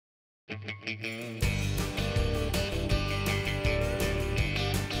Welcome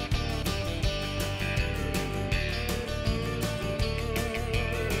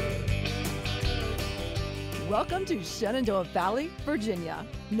to Shenandoah Valley, Virginia,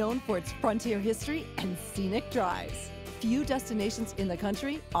 known for its frontier history and scenic drives. Few destinations in the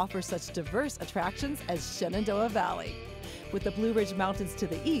country offer such diverse attractions as Shenandoah Valley. With the Blue Ridge Mountains to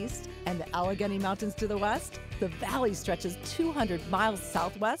the east and the Allegheny Mountains to the west, the valley stretches 200 miles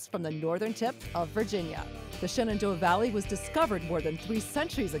southwest from the northern tip of Virginia. The Shenandoah Valley was discovered more than 3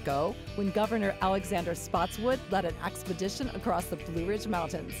 centuries ago when Governor Alexander Spotswood led an expedition across the Blue Ridge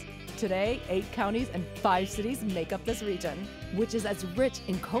Mountains. Today, 8 counties and 5 cities make up this region, which is as rich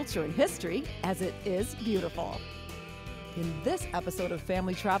in culture and history as it is beautiful. In this episode of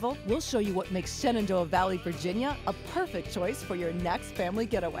Family Travel, we'll show you what makes Shenandoah Valley, Virginia a perfect choice for your next family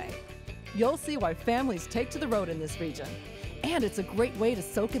getaway. You'll see why families take to the road in this region, and it's a great way to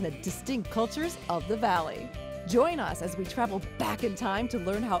soak in the distinct cultures of the valley. Join us as we travel back in time to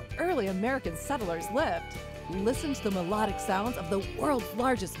learn how early American settlers lived. Listen to the melodic sounds of the world's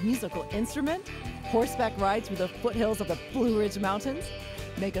largest musical instrument, horseback rides through the foothills of the Blue Ridge Mountains,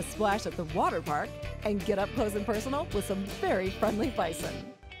 make a splash at the water park, and get up close and personal with some very friendly bison.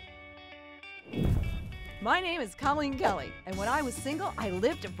 My name is Colleen Kelly, and when I was single, I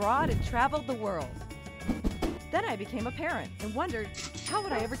lived abroad and traveled the world. Then I became a parent and wondered, how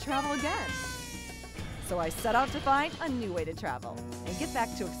would I ever travel again? So I set out to find a new way to travel and get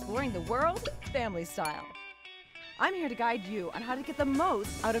back to exploring the world family style. I'm here to guide you on how to get the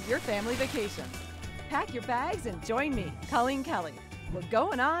most out of your family vacation. Pack your bags and join me, Colleen Kelly. We're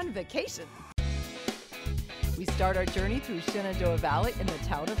going on vacation. We start our journey through Shenandoah Valley in the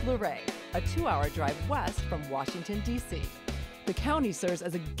town of Luray, a 2-hour drive west from Washington, D.C. The county serves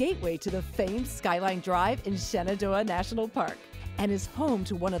as a gateway to the famed Skyline Drive in Shenandoah National Park and is home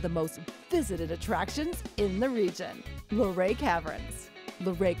to one of the most visited attractions in the region, Luray Caverns.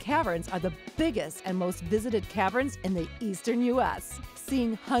 Luray Caverns are the biggest and most visited caverns in the eastern U.S.,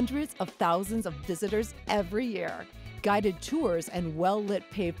 seeing hundreds of thousands of visitors every year. Guided tours and well-lit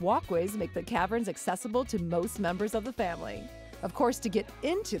paved walkways make the caverns accessible to most members of the family. Of course, to get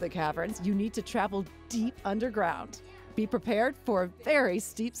into the caverns, you need to travel deep underground. Be prepared for a very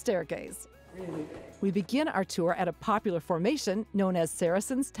steep staircase. We begin our tour at a popular formation known as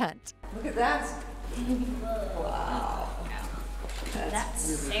Saracen's Tent. Look at that. Wow. That's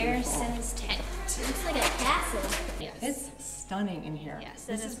Saracen's Tent. It looks like a castle. Yes. It's stunning in here. Yes,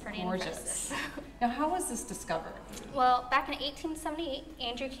 this is pretty gorgeous. impressive. Now, how was this discovered? Well, back in 1878,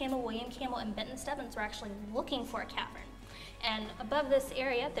 Andrew Campbell, William Campbell, and Benton Stebbins were actually looking for a cavern. And above this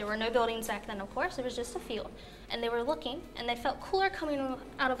area, there were no buildings back then, of course, it was just a field. And they were looking, and they felt cooler coming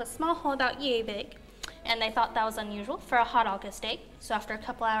out of a small hole about yay big. And they thought that was unusual for a hot August day. So after a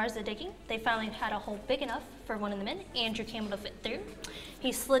couple hours of digging, they finally had a hole big enough for one of the men, Andrew Campbell, to fit through.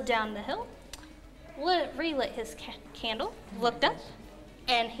 He slid down the hill, relit his candle, looked up,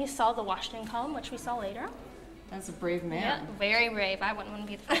 and he saw the Washington column, which we saw later on. That's a brave man. Yeah, very brave. I wouldn't want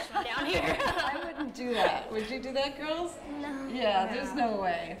to be the first one down here. I wouldn't do that. Would you do that, girls? No. Yeah, there's no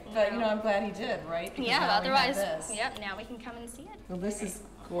way. But, I'm glad he did, right? Because Yeah, now otherwise, we have this. yep, now we can come and see it. Well, this is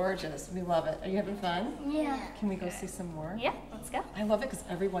gorgeous. We love it. Are you having fun? Yeah. Can we go see some more? Yeah, let's go. I love it because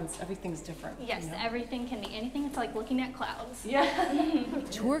everything's different. Yes, everything can be anything. It's like looking at clouds. Yeah.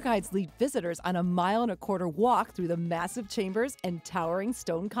 Tour guides lead visitors on a 1.25 mile walk through the massive chambers and towering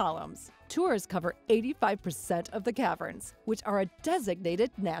stone columns. Tours cover 85% of the caverns, which are a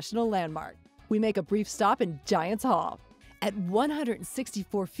designated national landmark. We make a brief stop in Giants Hall. At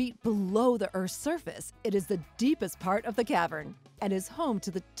 164 feet below the Earth's surface, it is the deepest part of the cavern and is home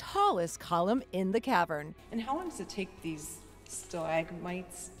to the tallest column in the cavern. And how long does it take these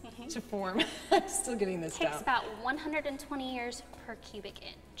stalagmites to form? I'm still getting this It takes down. about 120 years per cubic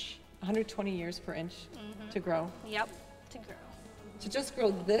inch. 120 years per inch to grow. Yep, to grow. To just grow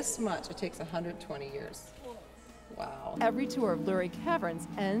this much, it takes 120 years. Wow. Every tour of Luray Caverns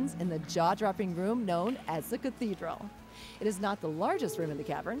ends in the jaw-dropping room known as the Cathedral. It is not the largest room in the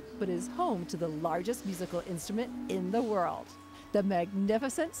cavern, but is home to the largest musical instrument in the world, the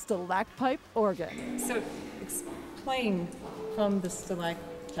magnificent stalacpipe organ. So explain from the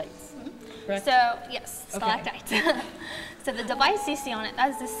stalactites, correct? So, yes, stalactites. Okay. So the device you see on it, that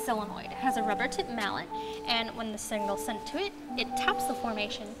is this solenoid. It has a rubber tip mallet, and when the signal is sent to it, it taps the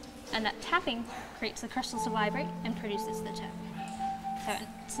formation, and that tapping creates the crystals to vibrate and produces the tone. So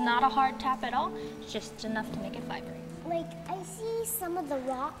it's not a hard tap at all, it's just enough to make it vibrate. Like, I see some of the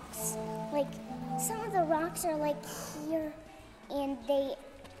rocks, like, some of the rocks are like here, and they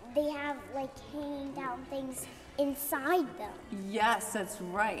have like hanging down things inside them. Yes, that's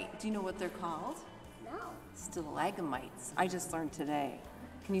right. Do you know what they're called? No. Stalagmites. I just learned today.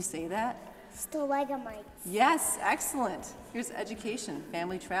 Can you say that? Stalagmites. Yes, excellent. Here's education,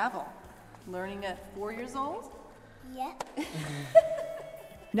 family travel. Learning at 4 years old? Yep.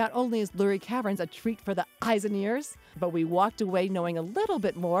 Not only is Luray Caverns a treat for the eyes and ears, but we walked away knowing a little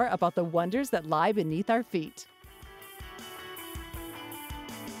bit more about the wonders that lie beneath our feet.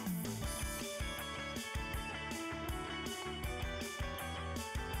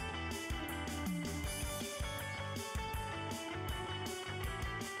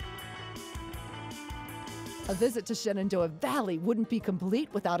 A visit to Shenandoah Valley wouldn't be complete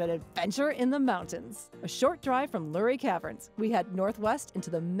without an adventure in the mountains. A short drive from Luray Caverns, we head northwest into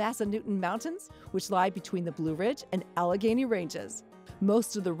the Massanutten Mountains, which lie between the Blue Ridge and Allegheny Ranges.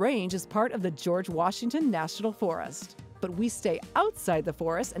 Most of the range is part of the George Washington National Forest. But we stay outside the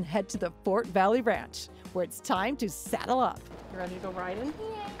forest and head to the Fort Valley Ranch, where it's time to saddle up. You ready to go riding?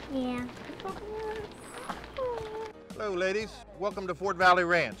 Yeah. Hello ladies, welcome to Fort Valley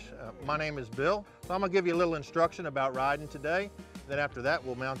Ranch. My name is Bill, so I'm going to give you a little instruction about riding today. Then after that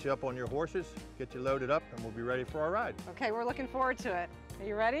we'll mount you up on your horses, get you loaded up, and we'll be ready for our ride. Okay, we're looking forward to it. Are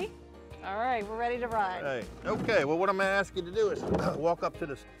you ready? All right, we're ready to ride. Hey. Okay, well what I'm going to ask you to do is walk up to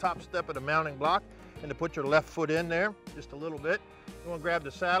the top step of the mounting block and to put your left foot in there just a little bit. You want to grab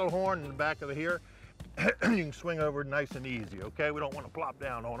the saddle horn in the back of the here. You can swing over nice and easy, okay? We don't want to plop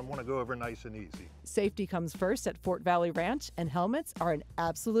down on them, we want to go over nice and easy. Safety comes first at Fort Valley Ranch, and helmets are an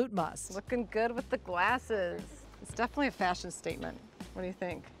absolute must. Looking good with the glasses. It's definitely a fashion statement. What do you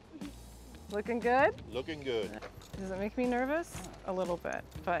think? Looking good? Looking good. Does it make me nervous? A little bit,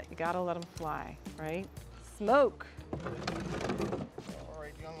 but you gotta let them fly, right? Smoke. All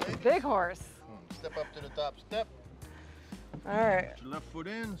right, young lady. Big horse. Step up to the top step. All right. Put your left foot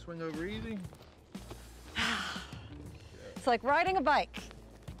in, swing over easy. It's like riding a bike,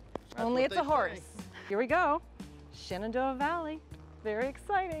 That's only what it's a they horse. say. Here we go. Shenandoah Valley. Very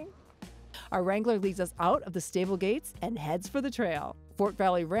exciting. Our wrangler leads us out of the stable gates and heads for the trail. Fort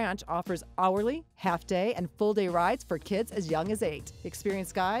Valley Ranch offers hourly, half-day, and full-day rides for kids as young as 8.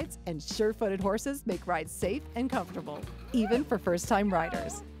 Experienced guides and sure-footed horses make rides safe and comfortable, even for first-time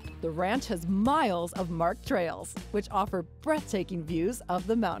riders. The ranch has miles of marked trails, which offer breathtaking views of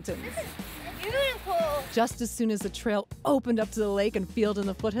the mountains. Beautiful. Just as soon as the trail opened up to the lake and field in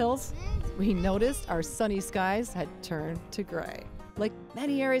the foothills, we noticed our sunny skies had turned to gray. Like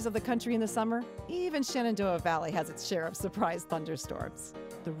many areas of the country in the summer, even Shenandoah Valley has its share of surprise thunderstorms.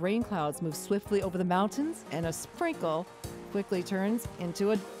 The rain clouds move swiftly over the mountains, and a sprinkle quickly turns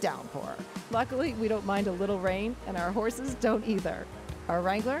into a downpour. Luckily, we don't mind a little rain, and our horses don't either. Our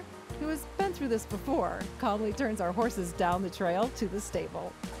wrangler, who has been through this before, calmly turns our horses down the trail to the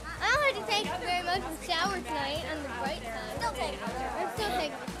stable. I don't have to take very much of a shower tonight on the bright side. I'm still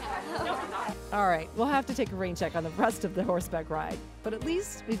taking a shower. All right, we'll have to take a rain check on the rest of the horseback ride, but at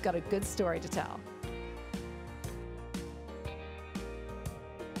least we've got a good story to tell.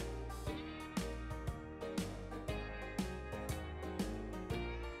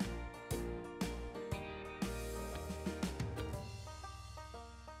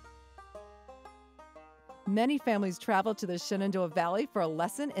 Many families travel to the Shenandoah Valley for a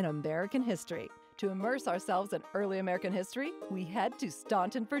lesson in American history. To immerse ourselves in early American history, we head to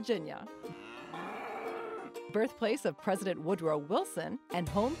Staunton, Virginia, birthplace of President Woodrow Wilson and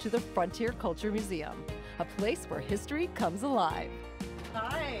home to the Frontier Culture Museum, a place where history comes alive.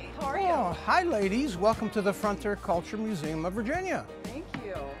 Hi, how are you? Oh, hi ladies, welcome to the Frontier Culture Museum of Virginia. Thank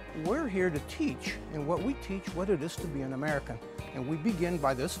you. We're here to teach, and what we teach, what it is to be an American. And we begin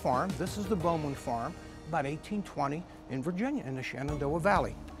by this farm. This is the Bowman Farm, about 1820 in Virginia, in the Shenandoah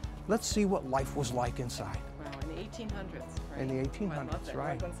Valley. Let's see what life was like inside. Wow, in the 1800s, right? In the Oh, I 1800s, love it.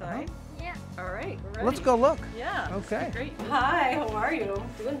 right. Go inside? Yeah. All right, we're ready. Let's go look. Yeah. Okay. Great. Hi, how are you?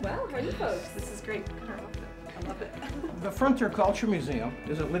 Doing well. How are you folks? This is great. I love it. The Frontier Culture Museum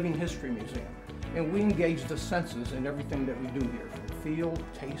is a living history museum, and we engage the senses in everything that we do here, from feel,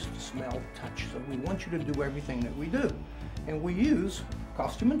 taste, smell, touch. So we want you to do everything that we do. And we use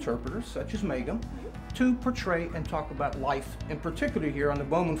costume interpreters, such as Megan, to portray and talk about life, in particular here on the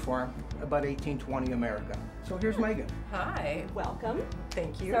Bowman Farm, about 1820 America. So here's Megan. Hi. Welcome.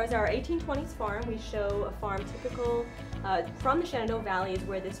 Thank you. So as our 1820s farm, we show a farm typical from the Shenandoah Valley is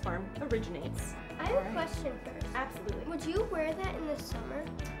where this farm originates. I have a question first. Absolutely. Would you wear that in the summer?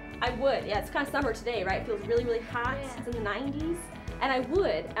 I would. Yeah, it's kind of summer today, right? It feels really, really hot. Yeah. It's in the 90s. And I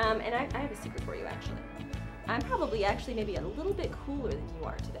would. And I have a secret for you, actually. I'm probably actually maybe a little bit cooler than you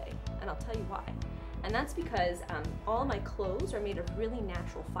are today. And I'll tell you why. And that's because all my clothes are made of really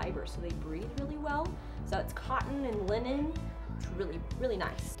natural fibers, so they breathe really well. So it's cotton and linen. It's really, really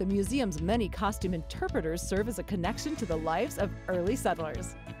nice. The museum's many costume interpreters serve as a connection to the lives of early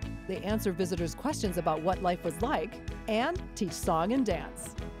settlers. They answer visitors' questions about what life was like and teach song and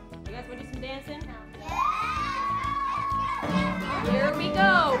dance. You guys want to do some dancing? Here we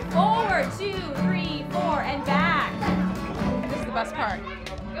go. 4, 2, 3, 4, and back. This is the best part.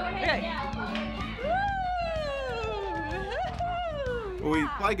 Go ahead. Yeah. Well, we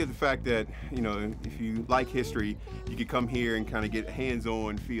like the fact that, you know, if you like history, you could come here and kind of get a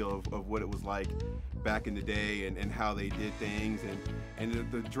hands-on feel of what it was like back in the day and how they did things and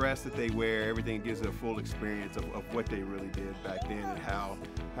the dress that they wear, everything gives a full experience of what they really did back then and how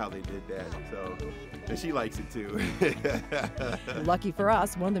they did that. So, and she likes it too. Lucky for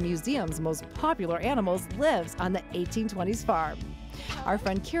us, one of the museum's most popular animals lives on the 1820s farm. Our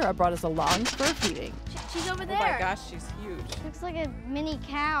friend Kira brought us along for feeding. She's over there. Oh my gosh, she's huge. Looks like a mini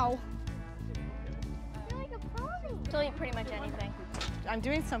cow. You're like a pony. She'll eat pretty much anything. I'm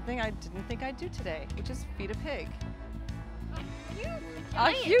doing something I didn't think I'd do today, which is feed a pig.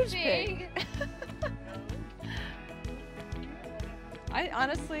 A huge pig. I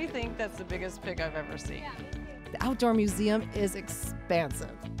honestly think that's the biggest pig I've ever seen. The outdoor museum is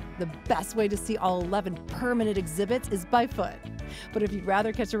expansive. The best way to see all 11 permanent exhibits is by foot. But if you'd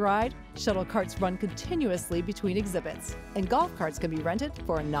rather catch a ride, shuttle carts run continuously between exhibits, and golf carts can be rented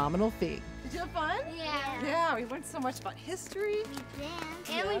for a nominal fee. Did you have fun? Yeah. Yeah, we learned so much about history.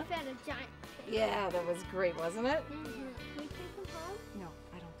 And we fed a giant pig. Yeah, that was great, wasn't it? Can we take him home? No,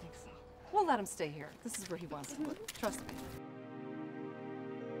 I don't think so. We'll let him stay here. This is where he wants to live. Trust me.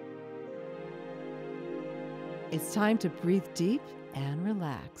 It's time to breathe deep and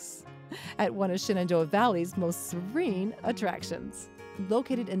relax at one of Shenandoah Valley's most serene attractions.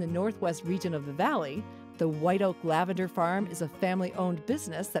 Located in the northwest region of the valley, the White Oak Lavender Farm is a family-owned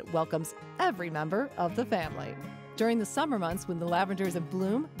business that welcomes every member of the family. During the summer months when the lavender is in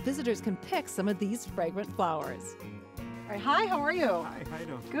bloom, visitors can pick some of these fragrant flowers. All right, hi, how are you? Hi, how you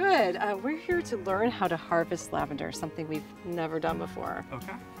doing? Good. We're here to learn how to harvest lavender, something we've never done before.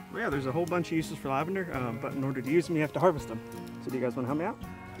 Okay. Well, yeah, there's a whole bunch of uses for lavender, but in order to use them, you have to harvest them. So do you guys want to help me out?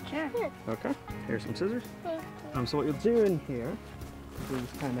 Sure. Okay. Here's some scissors. So what you'll do in here is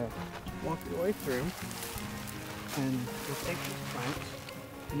just kind of walk your way through, and you'll take this plant,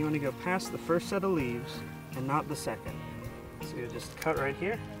 and you want to go past the first set of leaves and not the second. So you just cut right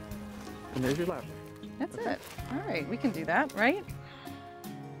here, and there's your lavender. That's it. All right, we can do that, right?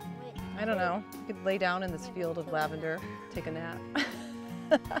 I don't know. You could lay down in this field of lavender, take a nap.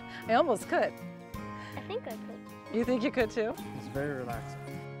 I almost could. I think I could. You think you could too? It's very relaxing.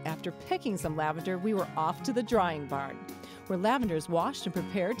 After picking some lavender, we were off to the drying barn, where lavender is washed and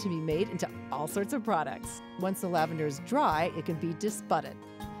prepared to be made into all sorts of products. Once the lavender is dry, it can be disbudded.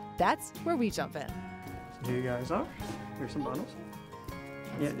 That's where we jump in. So here you guys are. Here's some bundles.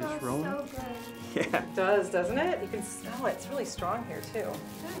 Yeah, just roll them. So good. Yeah. It does, doesn't it? You can smell it. It's really strong here too.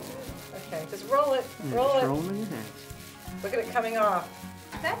 Okay, just roll it. Roll Just it. roll them in your hands. Look at it coming off.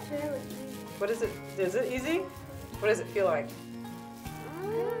 That's really easy. What is it? Is it easy? What does it feel like? I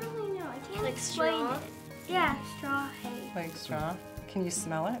don't really know. I can't Like explain straw? it. Yeah, straw hay. Like straw? Can you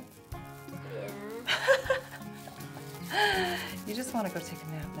smell it? Yeah. You just want to go take a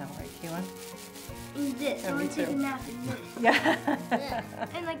nap now, right, Keelan? And this. Yeah, I me want to take a too. nap in this. Yeah. Yeah.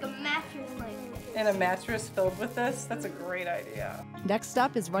 And like a mattress like this. And a mattress filled with this? That's a great idea. Next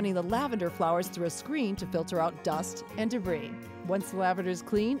up is running the lavender flowers through a screen to filter out dust and debris. Once the lavender is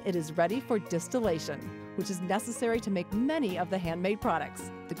clean, it is ready for distillation, which is necessary to make many of the handmade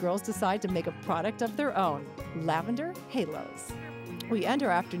products. The girls decide to make a product of their own, lavender halos. We end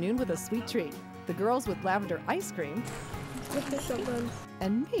our afternoon with a sweet treat. The girls with lavender ice cream,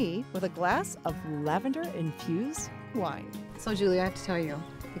 and me with a glass of lavender-infused wine. So, Julie, I have to tell you,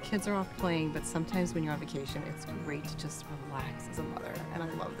 the kids are off playing, but sometimes when you're on vacation, it's great to just relax as a mother, and I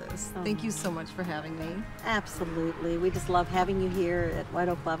love this. Thank you so much for having me. Absolutely. We just love having you here at White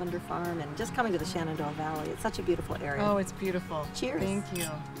Oak Lavender Farm and just coming to the Shenandoah Valley. It's such a beautiful area. Oh, it's beautiful. Cheers. Thank you.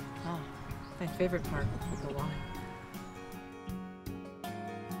 Oh, my favorite part was the wine.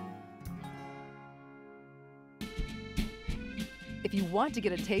 If you want to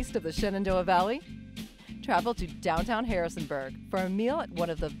get a taste of the Shenandoah Valley, travel to downtown Harrisonburg for a meal at one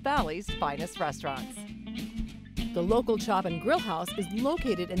of the Valley's finest restaurants. The local Chop and Grill House is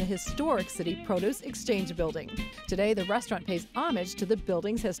located in the historic City Produce Exchange building. Today, the restaurant pays homage to the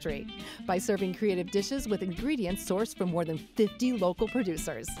building's history by serving creative dishes with ingredients sourced from more than 50 local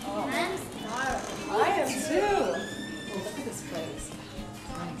producers. I am too. Oh, look at this place.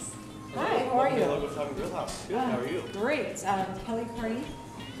 Nice. Hi, how are you? Local Tavern Grill House. Good, how are you? Great. Kelly Party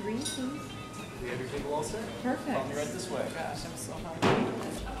 3, please. We have your table all set. Perfect. Follow me right this way. Gosh, I'm so hungry.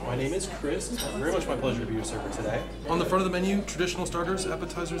 My name is Chris. It's very much my pleasure to be your server today. On the front of the menu, traditional starters,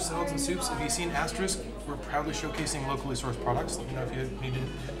 appetizers, salads, and soups. If you've seen Asterisk, we're proudly showcasing locally sourced products. Let me know if you need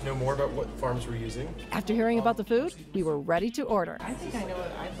to know more about what farms we're using. After hearing about the food, we were ready to order. I think I know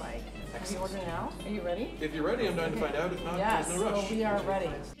what I'd like. Can we order now? Are you ready? If you're ready, I'm dying to find out. If not, Yes, there's no rush. well, we are ready.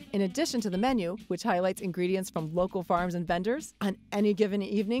 In addition to the menu, which highlights ingredients from local farms and vendors, on any given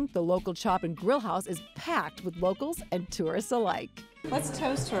evening, the local chop and grill house is packed with locals and tourists alike. Let's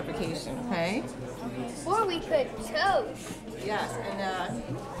toast to our vacation, okay? Or we could toast. Yes, and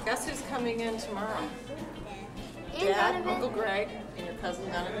guess who's coming in tomorrow? And Dad, Donovan. Uncle Greg, and your cousin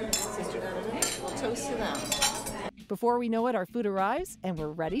Donovan, sister Donovan. We'll toast to them. Before we know it, our food arrives and we're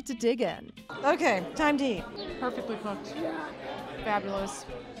ready to dig in. Okay, time to eat. Perfectly cooked. Fabulous.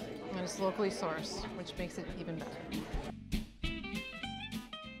 And it's locally sourced, which makes it even better.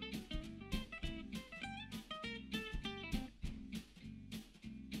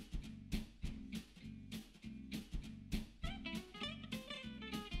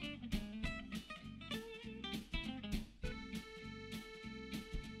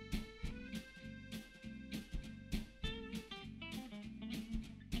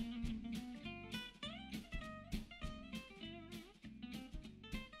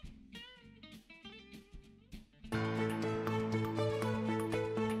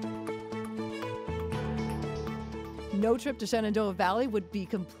 No trip to Shenandoah Valley would be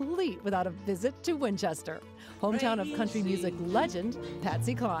complete without a visit to Winchester, hometown of country music legend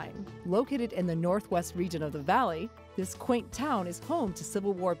Patsy Cline. Located in the northwest region of the valley, this quaint town is home to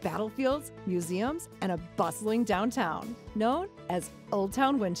Civil War battlefields, museums, and a bustling downtown, known as Old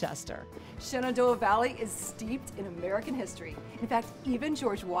Town Winchester. Shenandoah Valley is steeped in American history. In fact, even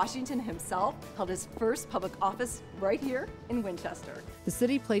George Washington himself held his first public office right here in Winchester. The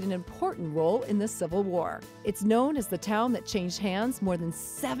city played an important role in the Civil War. It's known as the town that changed hands more than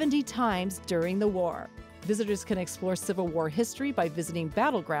 70 times during the war. Visitors can explore Civil War history by visiting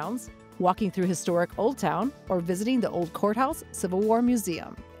battlegrounds, walking through historic Old Town, or visiting the old courthouse Civil War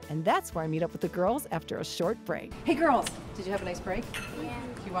Museum. And that's where I meet up with the girls after a short break. Hey girls, did you have a nice break? Yeah.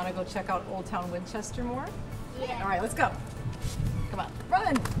 Do you want to go check out Old Town Winchester more? Yeah. All right, let's go. Come on,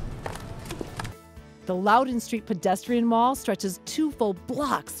 run! The Loudon Street pedestrian mall stretches 2 full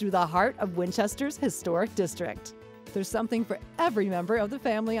blocks through the heart of Winchester's historic district. There's something for every member of the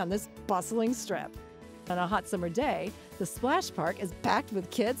family on this bustling strip. On a hot summer day, the splash park is packed with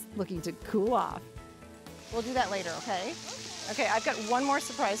kids looking to cool off. We'll do that later, okay? Okay, I've got one more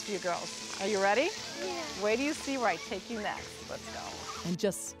surprise for you girls. Are you ready? Yeah. Wait till you see where I take you next. Let's go. And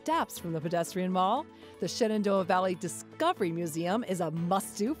just steps from the pedestrian mall, the Shenandoah Valley Discovery Museum is a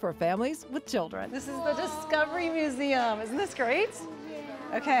must-do for families with children. This is the Discovery Museum. Isn't this great?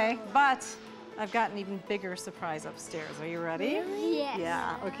 Okay, but I've got an even bigger surprise upstairs. Are you ready? Yes.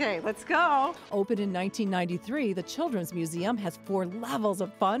 Yeah, okay, let's go. Opened in 1993, the Children's Museum has 4 levels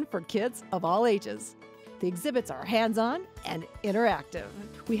of fun for kids of all ages. The exhibits are hands-on and interactive.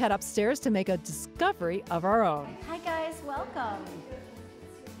 We head upstairs to make a discovery of our own. Hi guys, welcome.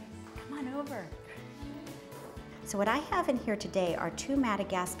 Come on over. So what I have in here today are 2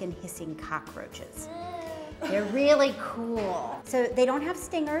 Madagascan hissing cockroaches. They're really cool. So they don't have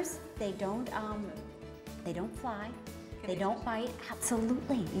stingers. They don't fly. They don't bite.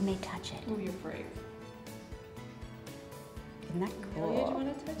 Absolutely, you may touch it. Oh, you're brave. Isn't that cool? Amelia, do you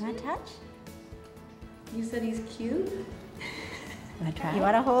want to touch You want to touch? You said he's cute? You want to try? You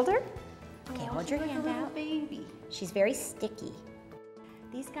want to hold her? Okay, hold your hand out. Baby. She's very sticky.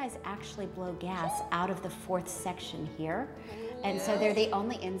 These guys actually blow gas out of the 4th section here. And so they're the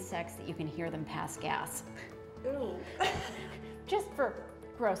only insects that you can hear them pass gas. Ew. Just for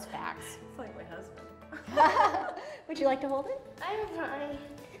gross facts. It's like my husband. Would you like to hold it? I'm fine.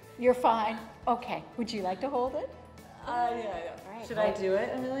 You're fine. Okay. Would you like to hold it? Yeah. All right, Should I do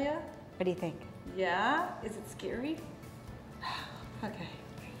it, Amelia? What do you think? Yeah? Is it scary? Okay.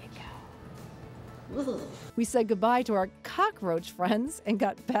 We said goodbye to our cockroach friends and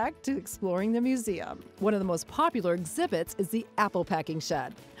got back to exploring the museum. One of the most popular exhibits is the apple packing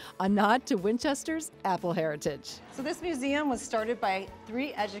shed, a nod to Winchester's apple heritage. So this museum was started by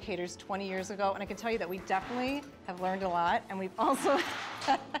 3 educators 20 years ago, and I can tell you that we definitely have learned a lot, and we've also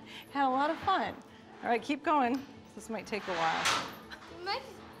had a lot of fun. All right, keep going. This might take a while. You might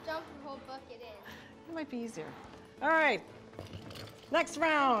just dump the whole bucket in. It might be easier. All right, next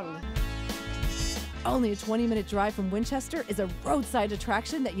round. Only a 20-minute drive from Winchester is a roadside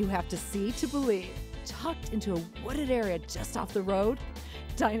attraction that you have to see to believe. Tucked into a wooded area just off the road,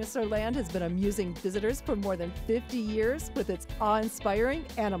 Dinosaur Land has been amusing visitors for more than 50 years with its awe-inspiring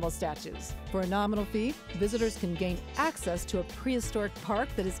animal statues. For a nominal fee, visitors can gain access to a prehistoric park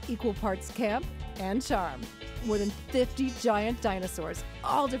that is equal parts camp and charm. More than 50 giant dinosaurs,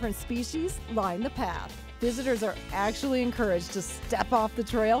 all different species, line the path. Visitors are actually encouraged to step off the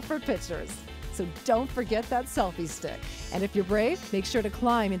trail for pictures. So don't forget that selfie stick. And if you're brave, make sure to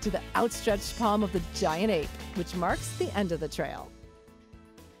climb into the outstretched palm of the giant ape, which marks the end of the trail.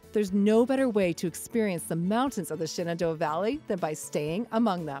 There's no better way to experience the mountains of the Shenandoah Valley than by staying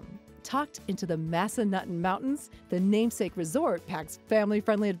among them. Tucked into the Massanutten Mountains, the namesake resort packs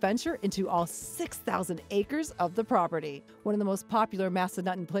family-friendly adventure into all 6,000 acres of the property. One of the most popular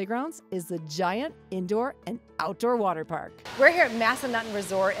Massanutten playgrounds is the giant indoor and outdoor water park. We're here at Massanutten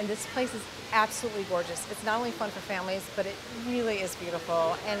Resort, and this place is absolutely gorgeous. It's not only fun for families, but it really is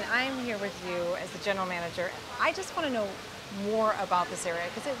beautiful. And I'm here with you as the general manager. I just want to know more about this area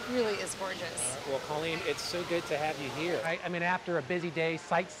because it really is gorgeous. Well, Colleen, it's so good to have you here. I mean, after a busy day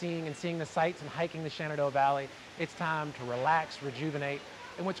sightseeing and seeing the sights and hiking the Shenandoah Valley, it's time to relax, rejuvenate.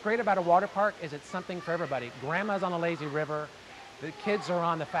 And what's great about a water park is it's something for everybody. Grandma's on the lazy river, the kids are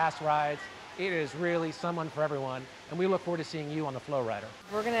on the fast rides. It is really someone for everyone, and we look forward to seeing you on the Flow Rider.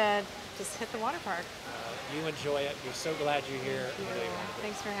 We're gonna just hit the water park. You enjoy it. You're so glad you're here.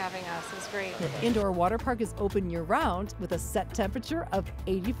 Thanks for having us. It was great. The indoor water park is open year-round with a set temperature of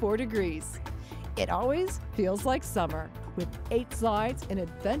 84 degrees. It always feels like summer. With 8 slides, an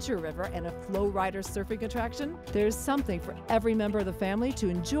adventure river, and a Flow Rider surfing attraction, there's something for every member of the family to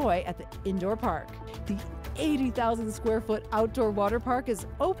enjoy at the indoor park. The 80,000 square foot outdoor water park is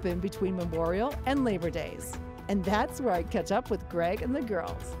open between Memorial and Labor Days. And that's where I catch up with Greg and the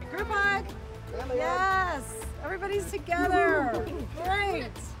girls. Group hug! Yes! Everybody's together!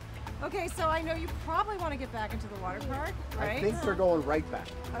 Great! Okay, so I know you probably want to get back into the water park, right? I think we're going right back.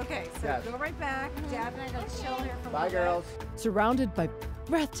 Okay, so Yes. go right back. Dad and I are going to chill here for a Bye, little girls. Surrounded by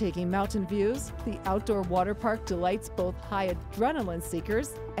breathtaking mountain views, the outdoor water park delights both high adrenaline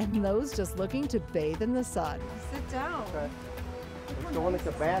seekers and those just looking to bathe in the sun. bit. Sit down. Okay. Let's go in the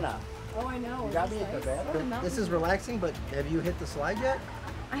cabana. Oh, I know. You got me a cabana? This is relaxing, but have you hit the slide yet?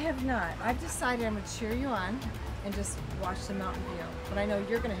 I have not. I've decided I'm going to cheer you on and just watch the mountain view. But I know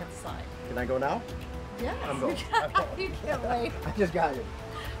you're going to hit the slide. Can I go now? Yes. I'm going. You can't wait. I just got it.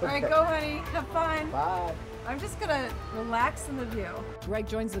 All right, go, honey. Have fun. Bye. I'm just going to relax in the view. Greg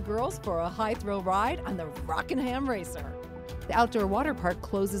joins the girls for a high-thrill ride on the Rockingham Racer. The outdoor water park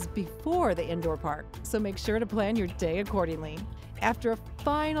closes before the indoor park, so make sure to plan your day accordingly. After a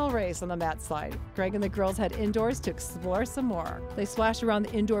final race on the mat slide, Greg and the girls head indoors to explore some more. They splash around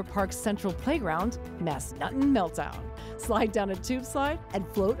the indoor park's central playground, Massanutten Meltdown, slide down a tube slide, and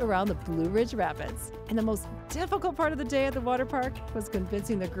float around the Blue Ridge Rapids. And the most difficult part of the day at the water park was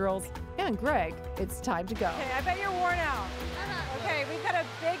convincing the girls and Greg it's time to go. Okay, I bet you're worn out. Okay, we've got a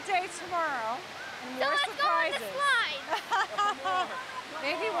big day tomorrow. And more surprises.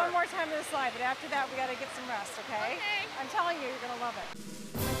 Maybe one more time in the slide, but after that we got to get some rest, okay? I'm telling you, you're going to love it.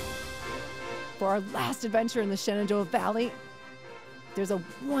 For our last adventure in the Shenandoah Valley, there's a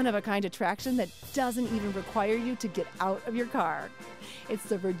one-of-a-kind attraction that doesn't even require you to get out of your car. It's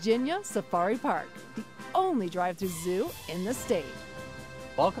the Virginia Safari Park, the only drive-through zoo in the state.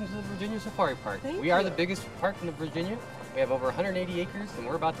 Welcome to the Virginia Safari Park. We are the biggest park in Virginia. We have over 180 acres, and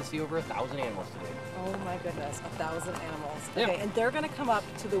we're about to see over 1,000 animals today. Oh my goodness, 1,000 animals. Yeah. Okay, and they're going to come up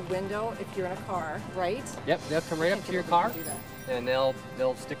to the window if you're in a car, right? Yep, they'll come right up to your car, and they'll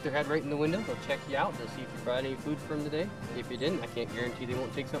stick their head right in the window. They'll check you out. They'll see if you brought any food for them today. If you didn't, I can't guarantee they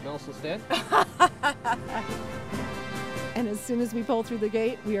won't take something else instead. And as soon as we pull through the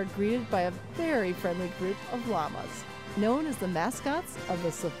gate, we are greeted by a very friendly group of llamas, known as the mascots of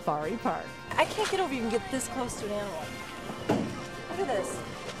the Safari Park. I can't get over you can get this close to an animal. Look at this.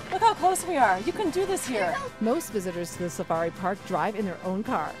 Look how close we are. You can do this here. Most visitors to the Safari Park drive in their own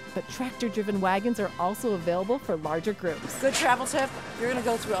car, but tractor-driven wagons are also available for larger groups. Good travel tip, you're going to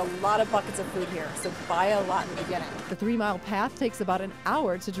go through a lot of buckets of food here, so buy a lot in the beginning. The 3-mile path takes about an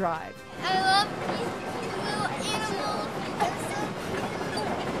hour to drive. I love these little animals.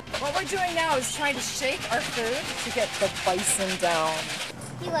 What we're doing now is trying to shake our food to get the bison down.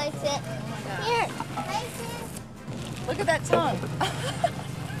 He likes it. Here, Bison. Look at that tongue.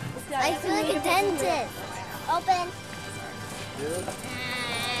 I feel like a dentist. Open.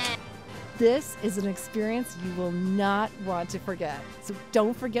 This is an experience you will not want to forget, so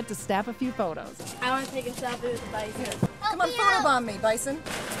don't forget to snap a few photos. I want to take a selfie with Bison. Come on, photobomb me, Bison.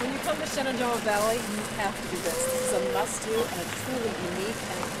 When you come to Shenandoah Valley, you have to do this. This is a must-do and a truly unique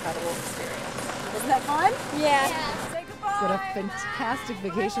and incredible experience. Wasn't that fun? Yeah. Say goodbye. What a fantastic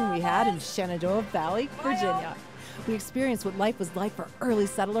vacation we had in Shenandoah Valley, Virginia. We experienced what life was like for early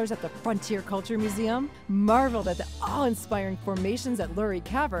settlers at the Frontier Culture Museum, marveled at the awe-inspiring formations at Luray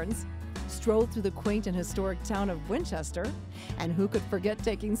Caverns, strolled through the quaint and historic town of Winchester, and who could forget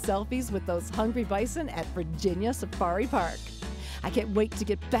taking selfies with those hungry bison at Virginia Safari Park. I can't wait to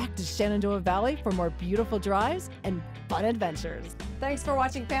get back to Shenandoah Valley for more beautiful drives and fun adventures. Thanks for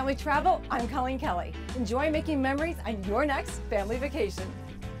watching Family Travel. I'm Colleen Kelly. Enjoy making memories on your next family vacation.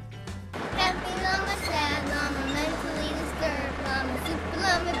 Happy llama, sad llama, mentally disturbed llama, super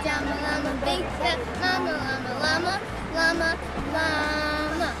llama, jama llama, big fat llama, llama, llama, llama,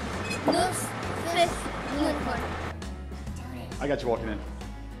 llama, moose, fish, unicorn. I got you walking in.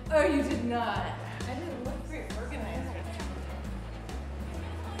 Oh, you did not.